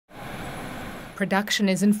Production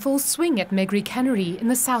is in full swing at Megri Cannery in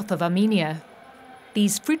the south of Armenia.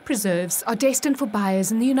 These fruit preserves are destined for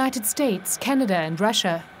buyers in the United States, Canada and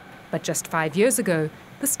Russia. But just 5 years ago,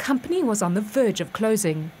 this company was on the verge of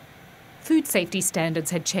closing. Food safety standards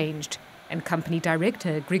had changed, and company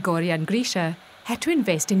director Grigorian Grisha had to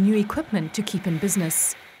invest in new equipment to keep in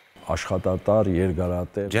business.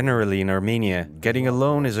 Generally in Armenia, getting a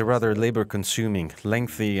loan is a rather labor-consuming,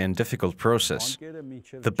 lengthy and difficult process.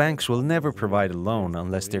 The banks will never provide a loan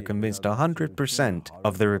unless they're convinced 100%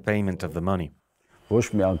 of the repayment of the money. And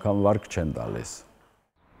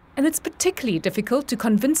it's particularly difficult to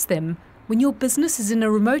convince them when your business is in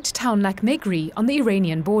a remote town like Megri on the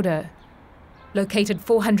Iranian border. Located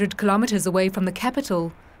 400 kilometers away from the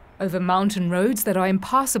capital, over mountain roads that are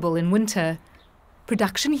impassable in winter,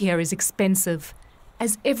 production here is expensive,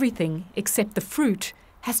 as everything except the fruit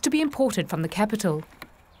has to be imported from the capital.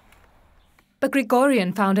 But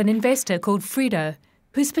Grigorian found an investor called Frida,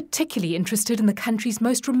 who's particularly interested in the country's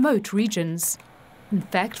most remote regions. In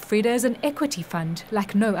fact, Frida is an equity fund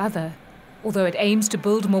like no other. Although it aims to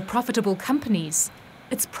build more profitable companies,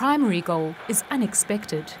 its primary goal is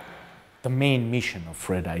unexpected. The main mission of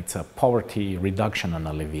Frida is poverty reduction and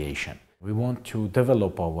alleviation. We want to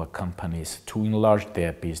develop our companies to enlarge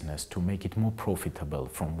their business, to make it more profitable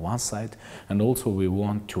from one side, and also we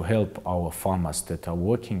want to help our farmers that are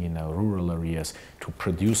working in our rural areas to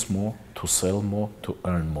produce more, to sell more, to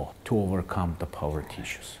earn more, to overcome the poverty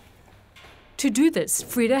issues. To do this,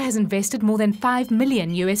 Frida has invested more than $5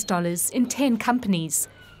 million in 10 companies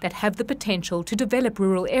that have the potential to develop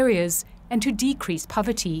rural areas and to decrease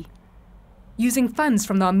poverty. Using funds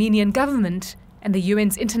from the Armenian government and the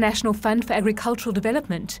UN's International Fund for Agricultural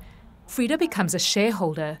Development, Frida becomes a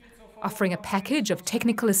shareholder, offering a package of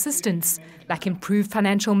technical assistance like improved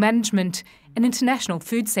financial management and international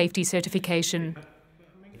food safety certification.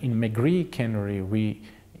 In Megri Cannery, we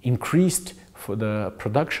increased for the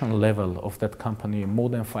production level of that company more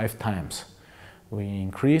than 5 times. We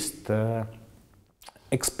increased the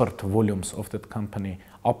export volumes of that company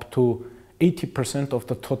up to 80% of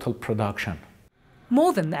the total production.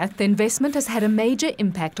 More than that, the investment has had a major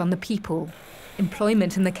impact on the people.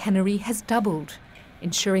 Employment in the cannery has doubled,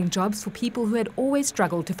 ensuring jobs for people who had always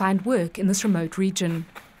struggled to find work in this remote region.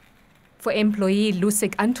 For employee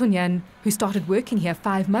Lusik Antonian, who started working here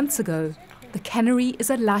 5 months ago, the cannery is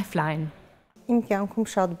a lifeline.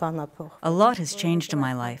 A lot has changed in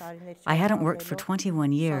my life. I hadn't worked for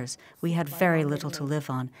 21 years. We had very little to live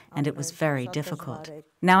on, and it was very difficult.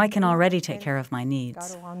 Now I can already take care of my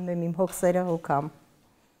needs.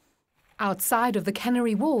 Outside of the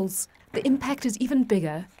cannery walls, the impact is even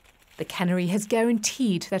bigger. The cannery has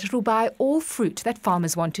guaranteed that it will buy all fruit that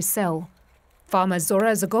farmers want to sell. Farmer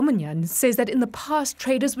Zora Zagomunyan says that in the past,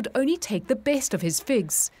 traders would only take the best of his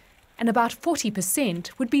figs, and about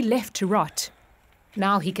 40% would be left to rot.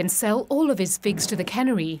 Now he can sell all of his figs to the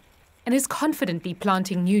cannery and is confidently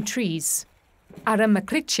planting new trees. Aram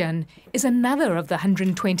Makrichyan is another of the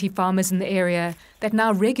 120 farmers in the area that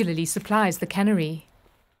now regularly supplies the cannery.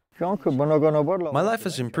 My life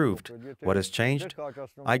has improved. What has changed?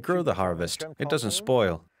 I grow the harvest. It doesn't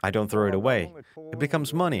spoil. I don't throw it away. It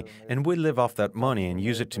becomes money, and we live off that money and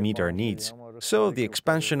use it to meet our needs. So the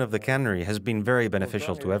expansion of the cannery has been very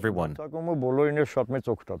beneficial to everyone.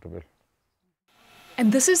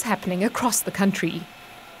 And this is happening across the country.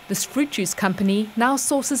 This fruit juice company now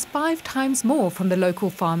sources 5 times more from the local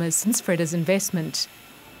farmers since Frida's investment,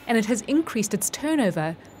 and it has increased its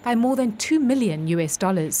turnover by more than $2 million.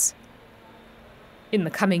 In the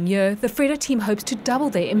coming year, the Frida team hopes to double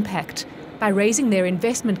their impact by raising their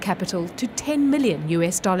investment capital to $10 million.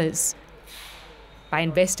 By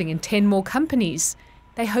investing in 10 more companies,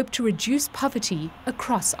 they hope to reduce poverty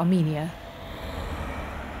across Armenia.